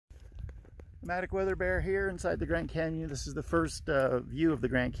Nomadic Weather Bear here inside the Grand Canyon. This is the first view of the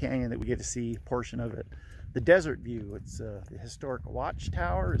Grand Canyon that we get to see, a portion of it. The desert view. It's the historic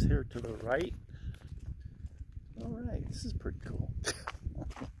Watchtower is here to the right. All right, this is pretty cool. Oh,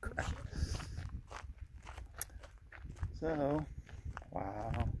 crap. So,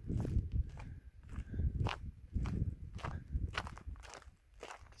 wow.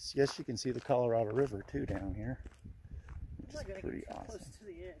 Yes, you can see the Colorado River too down here. Which is pretty awesome. Close to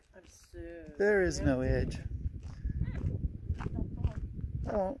the edge. I'm so there is no edge.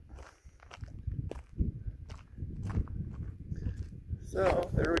 Oh. So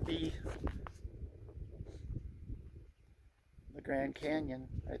there would be the Grand Canyon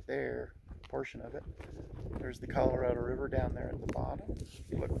right there, a portion of it. There's the Colorado River down there at the bottom. If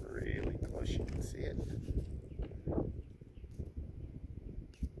you look really close, you can see it.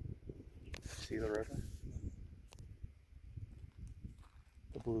 See the river?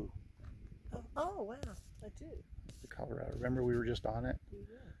 The blue. Oh wow, I do. The Colorado. Remember we were just on it?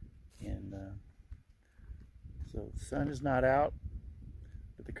 Yeah. And so the sun is not out,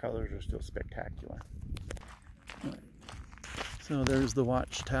 but the colors are still spectacular. Right. So there's the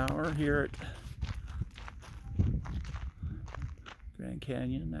Watchtower here at Grand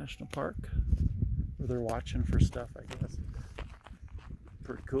Canyon National Park, where they're watching for stuff, I guess.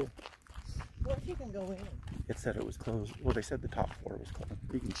 Pretty cool. What if you can go in? It said it was closed. Well, they said the top floor was closed.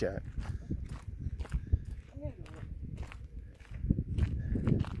 You can check.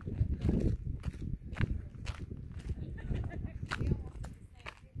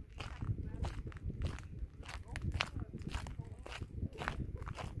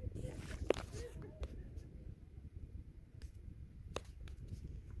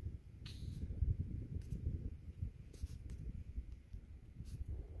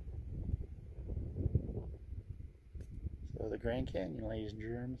 So the Grand Canyon, ladies and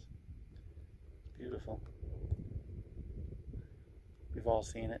germs. It's beautiful. We've all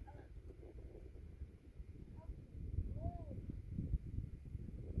seen it.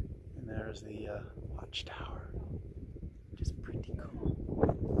 And there's the Watchtower, which is pretty cool.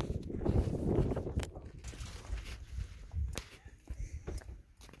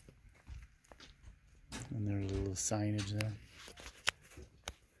 And there's a little signage there.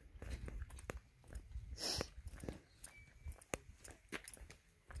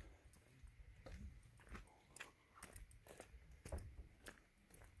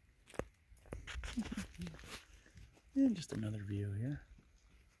 And just another view here.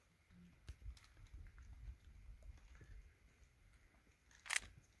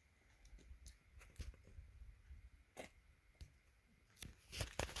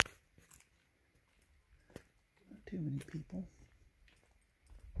 Not too many people.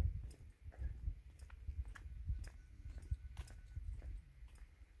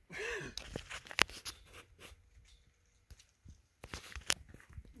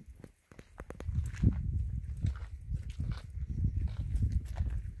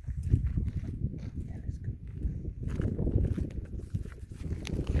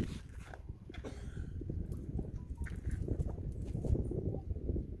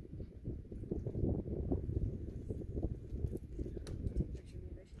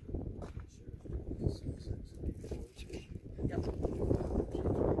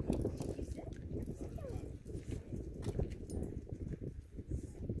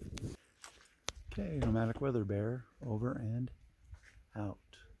 Okay, Nomadic Weather Bear over and out.